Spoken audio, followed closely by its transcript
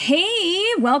Hey,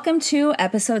 welcome to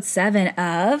episode 7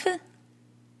 of...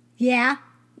 Yeah.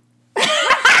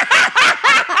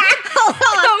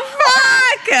 Oh,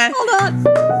 fuck! Hold on.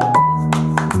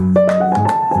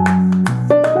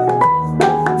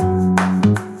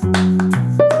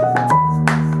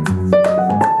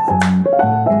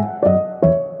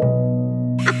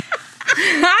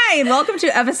 Hi, welcome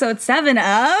to episode 7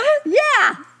 of...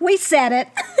 Yeah, we said it.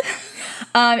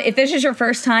 If this is your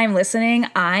first time listening,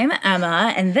 I'm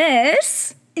Emma, and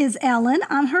this... Is Ellen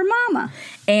on her mama.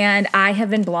 And I have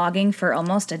been blogging for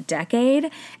almost a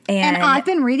decade, And I've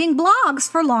been reading blogs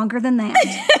for longer than that.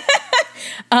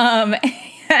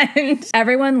 and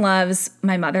everyone loves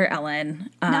my mother, Ellen.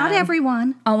 Not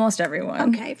everyone. Almost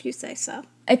everyone. Okay, if you say so.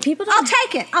 If people don't...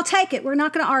 I'll take it. We're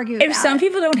not going to argue about it. If some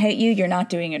people don't hate you, you're not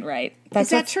doing it right. Is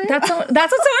that true? That's what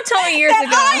someone told me years ago.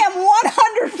 I am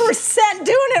 100%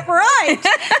 doing it right.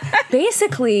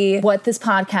 Basically, what this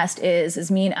podcast is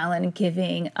me and Ellen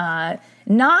giving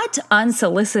not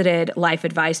unsolicited life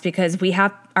advice, because we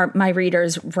have my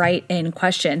readers write in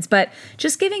questions, but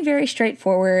just giving very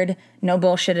straightforward, no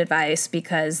bullshit advice,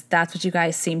 because that's what you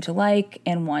guys seem to like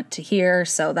and want to hear.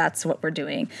 So that's what we're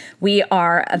doing. We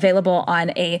are available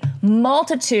on a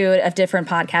multitude of different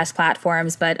podcast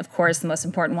platforms, but of course, the most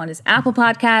important one is Apple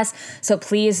Podcasts. So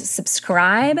please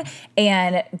subscribe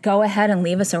and go ahead and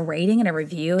leave us a rating and a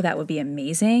review. That would be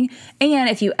amazing. And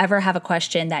if you ever have a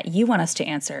question that you want us to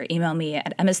answer, email me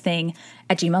at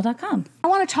emmasthing@gmail.com. I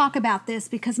want to talk about this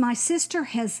because my sister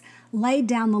has laid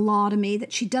down the law to me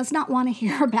that she does not want to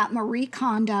hear about Marie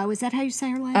Kondo. Is that how you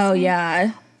say her last name? Oh,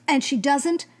 yeah. And she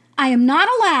doesn't. I am not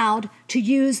allowed to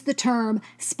use the term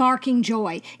sparking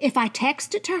joy. If I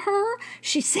text it to her,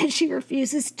 she said she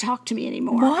refuses to talk to me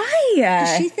anymore.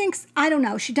 Why? She thinks, I don't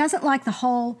know, she doesn't like the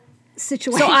whole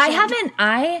situation. So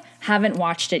I haven't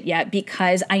watched it yet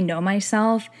because I know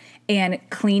myself, and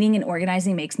cleaning and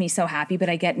organizing makes me so happy, but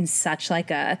I get in such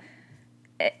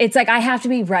it's like I have to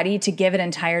be ready to give an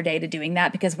entire day to doing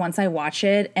that, because once I watch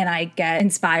it and I get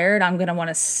inspired, I'm going to want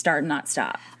to start and not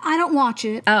stop. I don't watch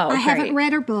it. Oh, I haven't great.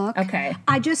 read her book. Okay.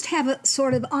 I just have a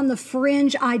sort of on the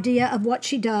fringe idea of what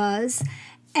she does.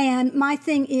 And my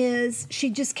thing is, she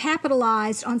just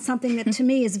capitalized on something that to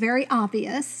me is very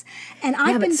obvious. And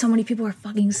But so many people are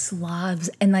fucking slobs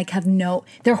and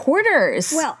they're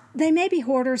hoarders. Well, they may be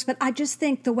hoarders, but I just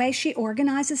think the way she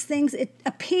organizes things, it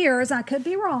appears, I could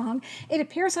be wrong, it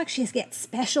appears like she gets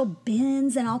special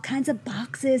bins and all kinds of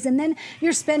boxes, and then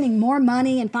you're spending more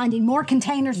money and finding more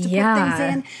containers to put things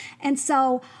in. And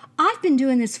so I've been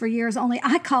doing this for years, only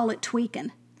I call it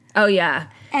tweaking. Oh, yeah.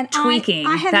 And tweaking.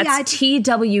 I have That's TWEAKING.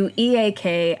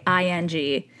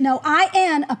 No,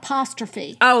 IN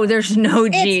apostrophe. Oh, there's no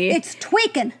G. It's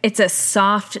tweaking. It's a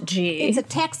soft G. It's a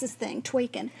Texas thing,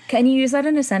 tweaking. Can you use that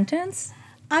in a sentence?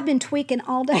 I've been tweaking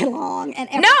all day long. And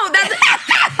No, that's...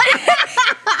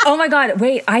 Oh, my God.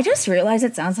 Wait, I just realized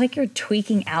it sounds like you're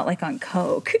tweaking out like on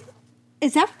Coke.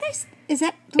 Is that what they...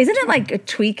 Isn't it like a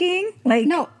tweaking? Like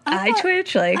No. eye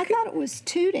twitch? Like I thought it was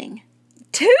tooting.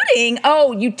 Tooting?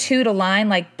 Oh, you toot a line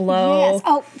like blow. Yes.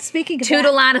 Oh, speaking of Toot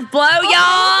that, a line of blow, y'all.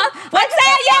 What's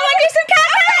that? Y'all want to do some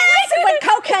cocaine? when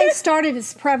cocaine started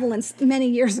its prevalence many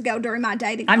years ago during my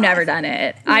dating I've life. never done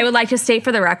it. I would like to state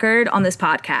for the record on this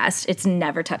podcast, it's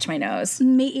never touched my nose.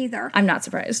 Me either. I'm not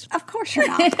surprised. Of course you're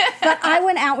not. But I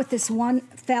went out with this one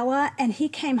fella, and he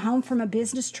came home from a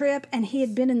business trip, and he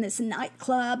had been in this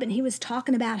nightclub, and he was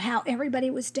talking about how everybody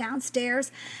was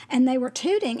downstairs, and they were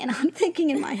tooting, and I'm thinking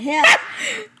in my head,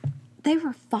 they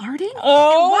were farting?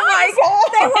 Oh, my God.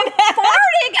 They were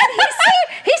farting, and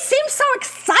he seemed so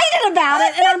excited about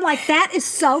it, and I'm like, that is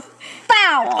so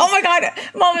foul. Oh, my God.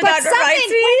 Mom and Dad reminds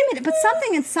me. Wait a minute, but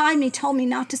something inside me told me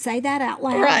not to say that out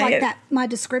loud, Right. like that, my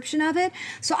description of it.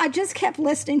 So I just kept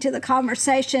listening to the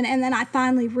conversation, and then I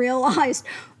finally realized,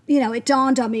 it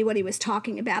dawned on me what he was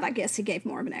talking about. I guess he gave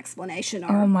more of an explanation.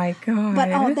 Oh, my God.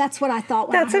 But that's what I thought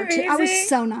when That's I heard it. I was amazing.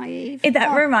 so naive.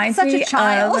 That reminds such me a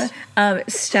child. of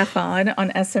Stefan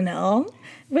on SNL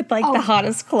with the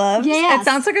hottest clubs. Yes. It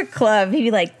sounds like a club. He'd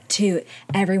be like, toot,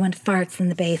 everyone farts in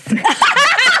the basement.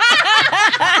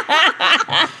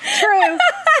 True.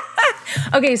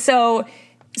 Okay, so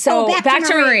back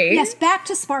to Marie. Yes, back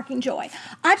to sparking joy.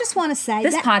 I just want to say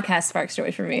This that podcast sparks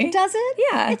joy for me. does it?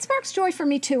 Yeah. It sparks joy for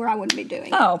me too, or I wouldn't be doing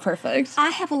it. Oh, perfect. I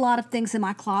have a lot of things in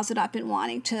my closet I've been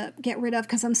wanting to get rid of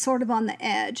because I'm sort of on the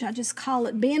edge. I just call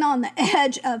it being on the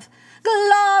edge of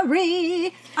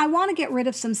glory. I want to get rid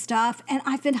of some stuff, and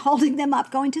I've been holding them up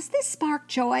going, does this spark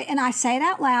joy? And I say it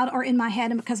out loud or in my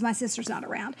head, and because my sister's not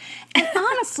around. And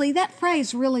honestly, that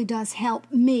phrase really does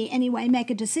help me anyway make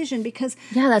a decision because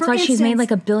Yeah, that's for why she's made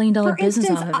instance, like a billion For business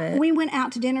instance, off of it. we went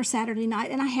out to dinner Saturday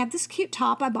night, and I had this cute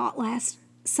top I bought last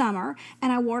summer,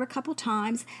 and I wore it a couple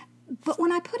times. But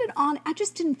when I put it on, I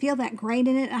just didn't feel that great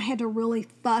in it. I had to really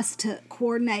fuss to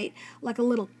coordinate like a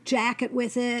little jacket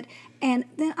with it. And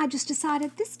then I just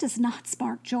decided this does not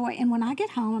spark joy. And when I get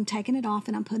home, I'm taking it off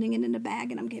and I'm putting it in a bag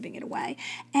and I'm giving it away.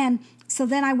 And so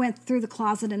then I went through the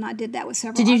closet and I did that with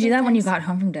several Did you other do that when you things. got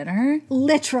home from dinner?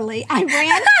 Literally, I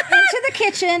ran into the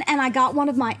kitchen and I got one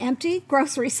of my empty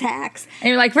grocery sacks. And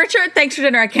you're like, Richard, thanks for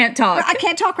dinner. I can't talk. I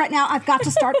can't talk right now. I've got to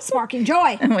start sparking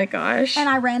joy. Oh my gosh. And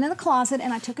I ran in the closet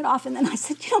and I took it off. And then I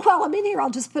said, you know, while I'm in here,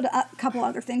 I'll just put a couple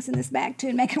other things in this bag too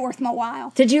and make it worth my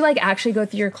while. Did you like actually go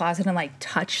through your closet and like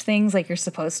touch things like you're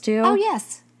supposed to? Oh,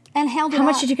 yes. And held it How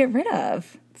much up. did you get rid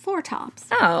of? Floor tops.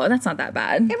 Oh, that's not that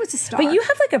bad. It was a start. But you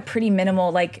have like a pretty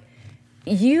minimal, like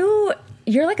you're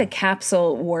like a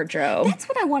capsule wardrobe. That's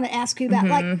what I want to ask you about.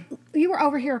 Like, you were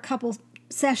over here a couple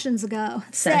sessions ago.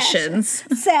 Sessions.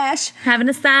 Sesh. Having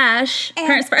a stash.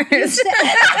 And First.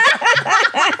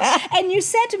 And you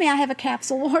said to me, I have a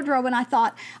capsule wardrobe. And I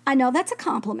thought, I know that's a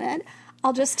compliment.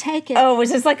 I'll just take it. Oh,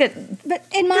 it's just like a. But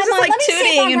in my This is mind, like let me see if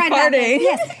tooting I'm and right about this. farting.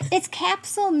 Yes, it's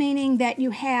capsule, meaning that you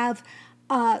have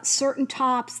certain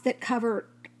tops that cover,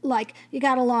 like you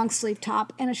got a long sleeve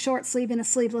top and a short sleeve and a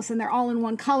sleeveless, and they're all in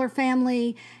one color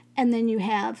family. And then you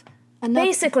have another.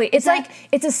 Basically, it's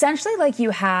it's essentially like you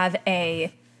have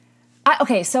a.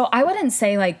 Okay, so I wouldn't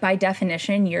say like by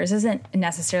definition yours isn't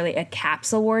necessarily a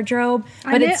capsule wardrobe,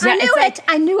 but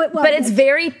I knew it was. But it's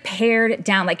very pared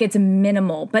down, like it's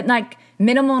minimal, but like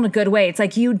minimal in a good way. It's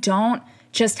like you don't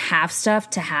just have stuff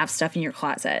to have stuff in your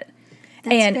closet.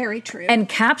 That's very true. And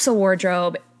capsule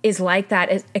wardrobe is like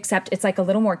that, except it's like a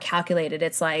little more calculated.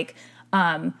 It's like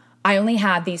I only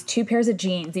have these 2 pairs of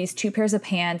jeans, these 2 pairs of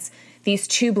pants, these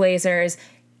 2 blazers,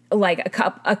 like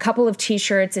a couple of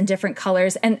t-shirts in different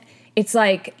colors, and it's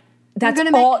like that's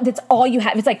all you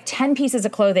have. It's like 10 pieces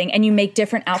of clothing, and you make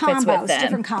different outfits with them.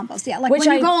 Different combos, yeah. Like when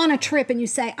you go on a trip and you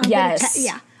say, I'm going to,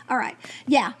 yeah. All right.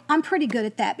 Yeah, I'm pretty good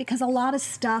at that because a lot of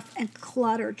stuff and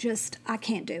clutter just, I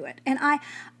can't do it. And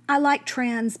I like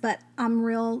trends, but I'm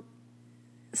real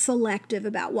selective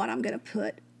about what I'm going to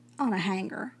put on a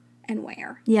hanger and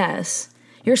wear. Yes.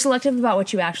 You're selective about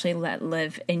what you actually let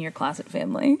live in your closet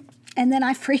family. And then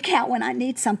I freak out when I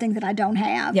need something that I don't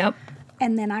have. Yep.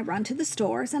 And then I run to the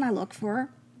stores and I look for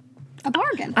a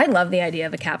bargain. I love the idea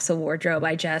of a capsule wardrobe.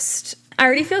 I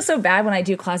already feel so bad when I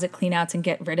do closet cleanouts and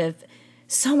get rid of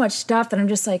so much stuff that I'm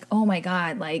just like, oh my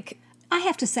God, like. I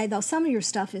have to say, though, some of your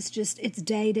stuff is just, it's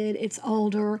dated, it's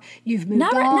older, you've moved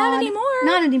Not anymore.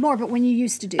 Not anymore, but when you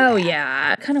used to do that. Oh,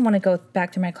 yeah. I kind of want to go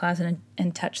back to my closet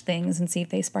and touch things and see if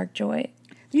they spark joy.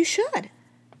 You should.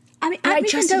 I mean, I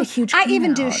just did a huge I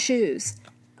even do clean out. shoes.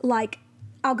 Like,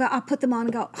 I'll put them on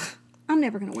and go, I'm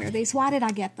never going to wear these. Why did I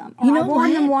get them? Or You know I wore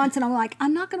them what? once and I'm like,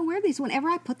 I'm not going to wear these. Whenever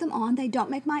I put them on, they don't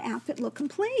make my outfit look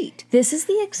complete. This is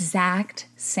the exact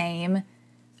same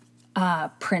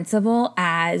principle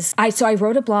as I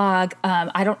wrote a blog.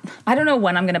 I don't know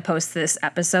when I'm going to post this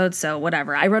episode, so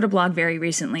whatever. I wrote a blog very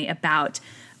recently about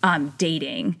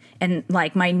dating and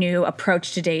like my new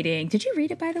approach to dating. Did you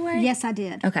read it, by the way? Yes, I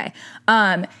did. Okay.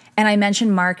 And I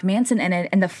mentioned Mark Manson in it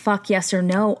and the Fuck Yes or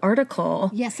No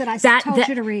article. Yes, that I told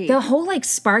you to read. The whole like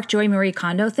Spark Joy Marie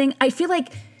Kondo thing, I feel like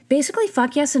basically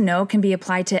fuck yes and no can be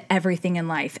applied to everything in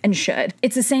life and should.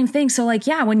 It's the same thing. So like,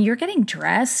 yeah, when you're getting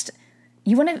dressed,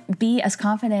 you want to be as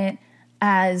confident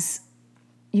as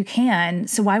you can.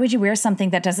 So why would you wear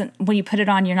something that doesn't, when you put it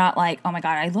on, you're not like, oh my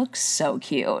God, I look so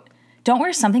cute. Don't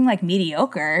wear something like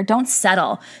mediocre. Don't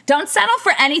settle. Don't settle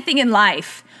for anything in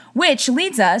life. Which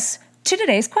leads us to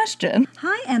today's question.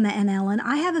 Hi, Emma and Ellen.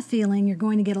 I have a feeling you're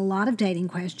going to get a lot of dating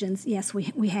questions. Yes,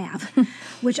 we have,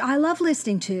 which I love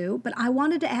listening to, but I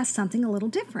wanted to ask something a little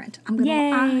different.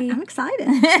 I'm excited.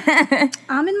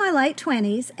 I'm in my late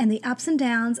 20s, and the ups and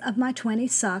downs of my 20s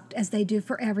sucked, as they do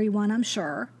for everyone, I'm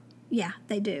sure. Yeah,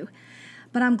 they do.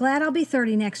 But I'm glad I'll be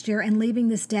 30 next year and leaving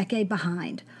this decade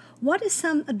behind. What is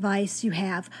some advice you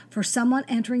have for someone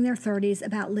entering their 30s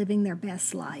about living their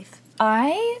best life?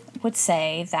 I would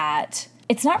say that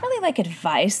it's not really like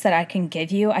advice that I can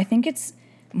give you. I think it's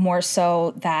more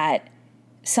so that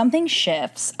something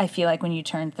shifts, I feel like, when you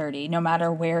turn 30, no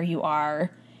matter where you are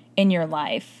in your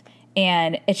life.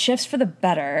 And it shifts for the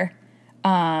better.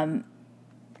 And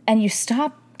you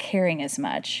stop caring as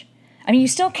much. I mean, you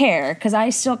still care, because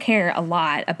I still care a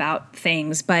lot about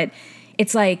things, but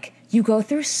it's like you go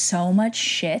through so much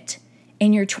shit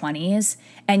in your 20s,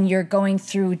 and you're going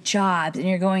through jobs, and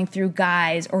you're going through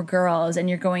guys or girls, and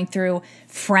you're going through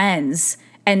friends,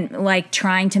 and like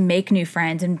trying to make new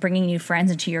friends and bringing new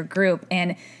friends into your group.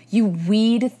 And you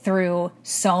weed through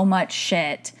so much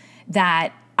shit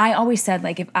that I always said,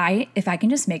 like, if I can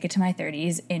just make it to my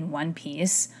 30s in one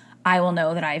piece, I will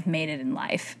know that I've made it in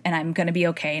life and I'm going to be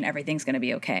okay and everything's going to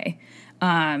be okay.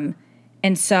 And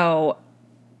so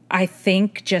I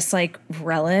think just like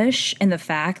relish in the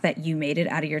fact that you made it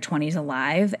out of your 20s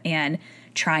alive and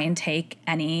try and take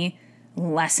any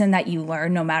lesson that you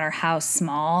learn, no matter how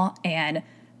small, and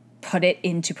put it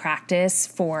into practice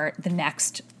for the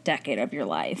next decade of your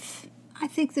life. I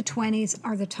think the 20s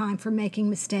are the time for making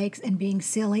mistakes and being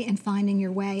silly and finding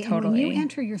your way. Totally. And when you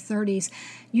enter your 30s,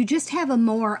 you just have a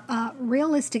more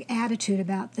realistic attitude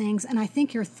about things. And I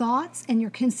think your thoughts and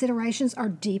your considerations are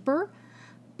deeper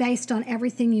based on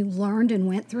everything you learned and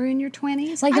went through in your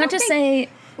 20s. Like, not to say,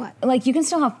 what? Like, you can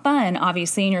still have fun,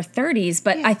 obviously, in your 30s,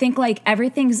 but I think, like,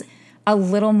 everything's a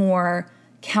little more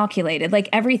calculated. Like,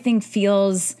 everything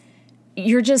feels...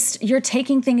 You're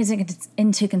taking things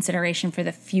into consideration for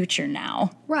the future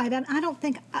now. Right, and I don't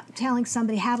think telling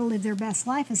somebody how to live their best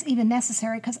life is even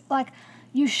necessary because, like,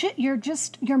 your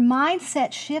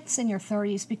mindset shifts in your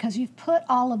 30s because you've put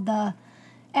all of the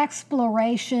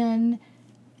exploration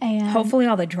and hopefully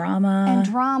all the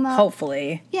drama.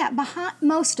 Hopefully. Yeah, behind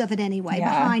most of it anyway,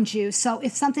 behind you. So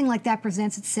if something like that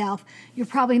presents itself, you're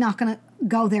probably not going to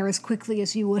go there as quickly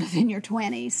as you would have in your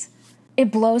 20s. It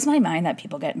blows my mind that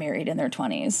people get married in their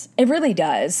 20s. It really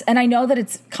does. And I know that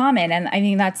it's common. And I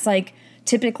mean, that's like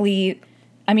typically,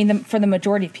 I mean, for the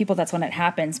majority of people, that's when it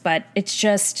happens. But it's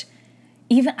just,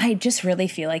 I just really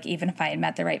feel like even if I had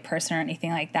met the right person or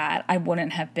anything like that, I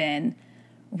wouldn't have been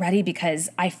ready because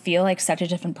I feel like such a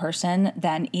different person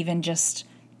than even just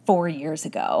 4 years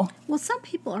ago. Well, some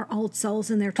people are old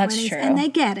souls in their 20s. That's true. And they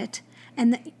get it.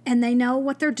 And they know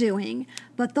what they're doing,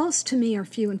 but those to me are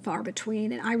few and far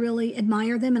between, and I really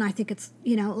admire them, and I think it's,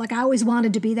 like I always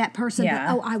wanted to be that person,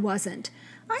 but I wasn't.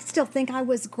 I still think I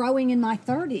was growing in my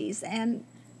 30s and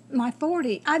my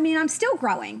 40s. I mean, I'm still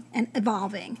growing and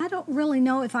evolving. I don't really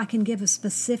know if I can give a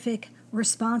specific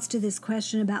response to this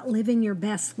question about living your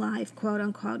best life, quote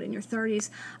unquote, in your 30s.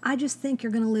 I just think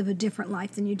you're going to live a different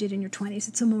life than you did in your 20s.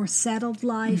 It's a more settled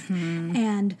life,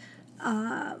 and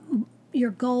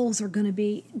your goals are going to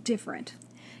be different.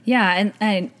 Yeah,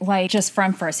 and like just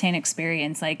from firsthand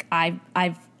experience, like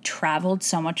I've traveled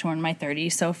so much more in my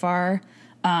 30s so far.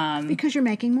 Because you're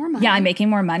making more money. Yeah, I'm making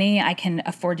more money. I can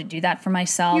afford to do that for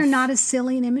myself. You're not as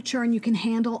silly and immature, and you can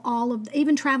handle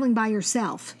even traveling by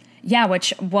yourself. Yeah,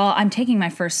 I'm taking my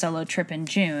first solo trip in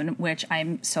June, which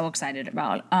I'm so excited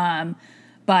about.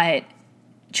 But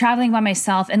traveling by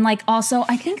myself, and like also,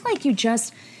 I think like you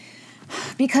just...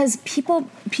 Because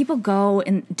people go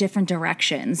in different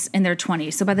directions in their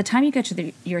 20s. So by the time you get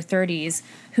to your 30s,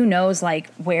 who knows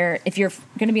like where, if you're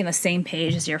going to be on the same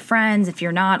page as your friends, if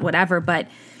you're not, whatever. But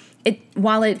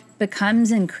while it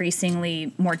becomes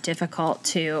increasingly more difficult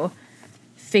to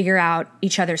figure out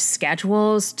each other's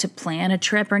schedules, to plan a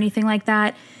trip or anything like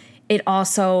that, it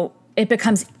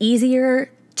becomes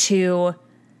easier to...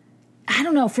 I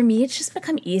don't know, for me, it's just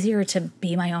become easier to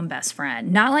be my own best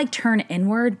friend. Not like turn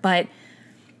inward, but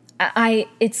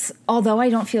although I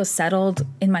don't feel settled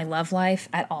in my love life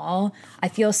at all, I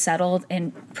feel settled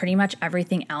in pretty much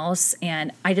everything else.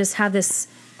 And I just have this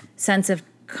sense of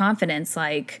confidence,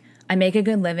 like I make a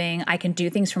good living, I can do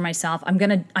things for myself. I'm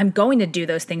going to do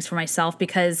those things for myself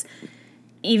because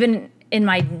even in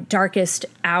my darkest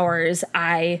hours,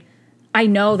 I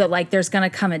know that like there's going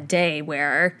to come a day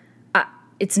where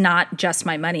it's not just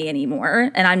my money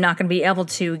anymore, and I'm not going to be able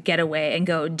to get away and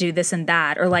go do this and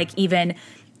that, or like even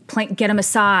get a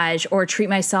massage or treat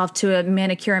myself to a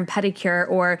manicure and pedicure,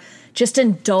 or just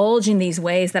indulge in these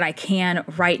ways that I can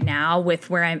right now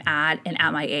with where I'm at and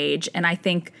at my age. And I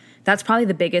think that's probably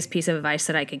the biggest piece of advice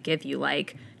that I could give you.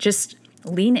 Like, just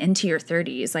lean into your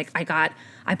 30s. Like I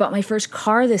bought my first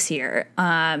car this year.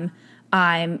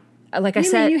 Like I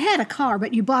said, you had a car,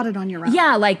 but you bought it on your own.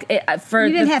 Yeah, like you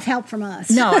didn't have help from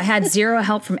us. No, I had zero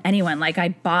help from anyone. Like I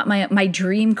bought my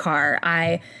dream car.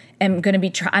 I am going to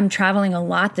be. I'm traveling a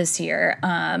lot this year.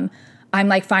 I'm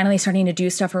like finally starting to do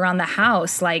stuff around the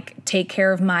house, like take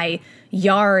care of my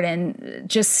yard and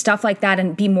just stuff like that,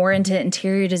 and be more into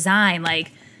interior design.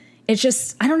 Like it's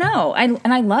just, I don't know.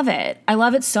 I love it. I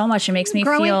love it so much. It makes me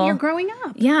feel... You're growing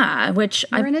up. Yeah,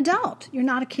 You're an adult. You're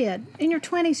not a kid. In your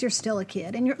 20s, you're still a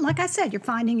kid. And like I said, you're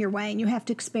finding your way, and you have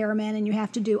to experiment, and you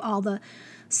have to do all the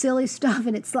silly stuff.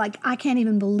 And it's like, I can't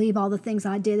even believe all the things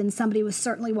I did, and somebody was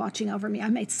certainly watching over me. I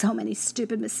made so many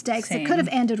stupid mistakes. Same. It could have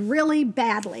ended really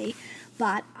badly.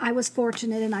 but I was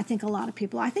fortunate, and I think a lot of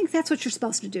people, I think that's what you're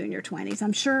supposed to do in your 20s.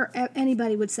 I'm sure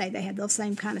anybody would say they had those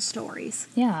same kind of stories.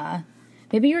 Yeah.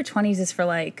 Maybe your 20s is for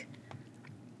like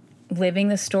living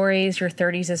the stories, your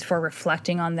 30s is for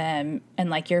reflecting on them, and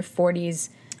like your 40s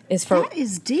is for... That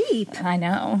is deep. I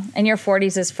know. And your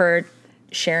 40s is for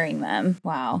sharing them.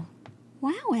 Wow.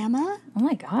 Wow, Emma. Oh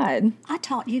my God. I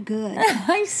taught you good.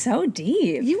 I'm so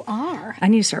deep. You are. I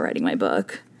need to start writing my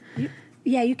book.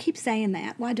 Yeah, you keep saying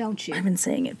that. Why don't you? I've been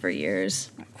saying it for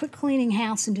years. Quit cleaning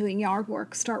house and doing yard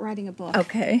work. Start writing a book.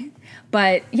 Okay.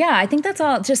 But yeah, I think that's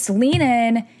all. Just lean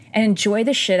in and enjoy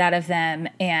the shit out of them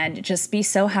and just be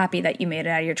so happy that you made it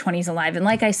out of your 20s alive. And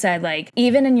like I said, like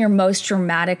even in your most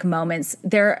dramatic moments,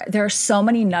 there are so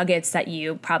many nuggets that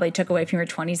you probably took away from your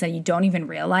 20s that you don't even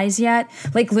realize yet.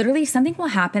 Like literally something will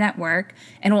happen at work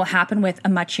and it will happen with a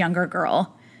much younger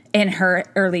girl in her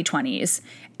early 20s.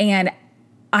 And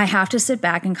I have to sit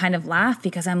back and kind of laugh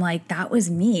because I'm like, that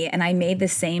was me. And I made the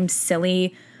same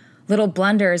silly little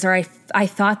blunders, or I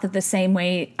thought the same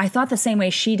way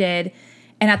she did.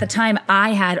 And at the time I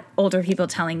had older people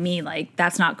telling me like,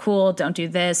 that's not cool. Don't do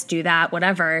this, do that,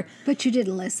 whatever. But you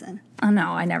didn't listen. Oh no,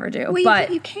 I never do. Well,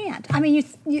 but you can't. I mean,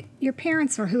 your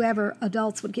parents or whoever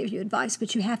adults would give you advice,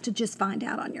 but you have to just find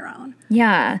out on your own.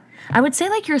 yeah, I would say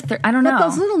like I don't know. But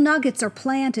those little nuggets are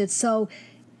planted so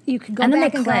you can go And then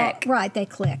back they and click. go, right, they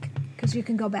click. Because you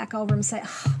can go back over and say,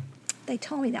 oh, they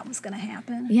told me that was going to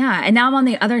happen. Yeah, and now I'm on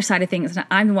the other side of things. And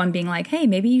I'm the one being like, hey,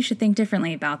 maybe you should think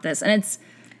differently about this. And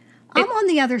I'm on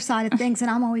the other side of things,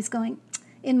 and I'm always going,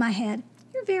 in my head,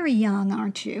 you're very young,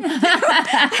 aren't you? but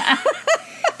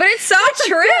it's so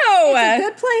true. It's a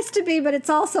good place to be, but it's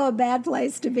also a bad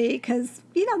place to be because,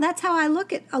 that's how I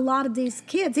look at a lot of these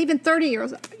kids, even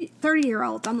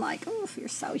 30-year-olds. I'm like, oh, you're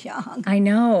so young. I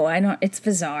know. It's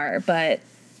bizarre, but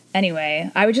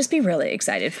anyway, I would just be really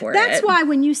excited for it. That's why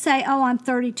when you say, oh, I'm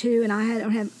 32 and I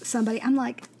don't have somebody, I'm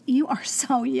like, you are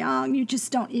so young. You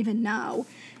just don't even know.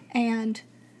 And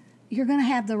you're going to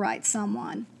have the right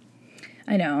someone.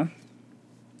 I know.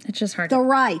 It's just hard. The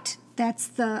right. That's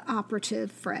the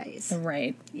operative phrase. The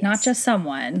right. Yes. Not just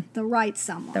someone. The right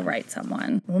someone. The right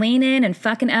someone. Lean in and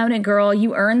fucking own it, girl.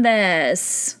 You earned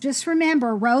this. Just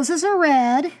remember, roses are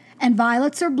red and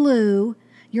violets are blue.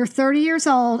 You're 30 years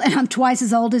old and I'm twice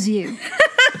as old as you.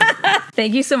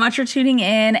 Thank you so much for tuning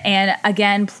in. And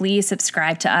again, please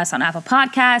subscribe to us on Apple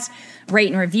Podcasts, rate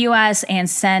and review us, and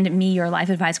send me your life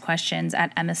advice questions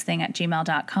at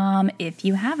emmasthing@gmail.com if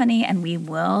you have any. And we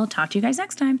will talk to you guys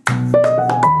next time.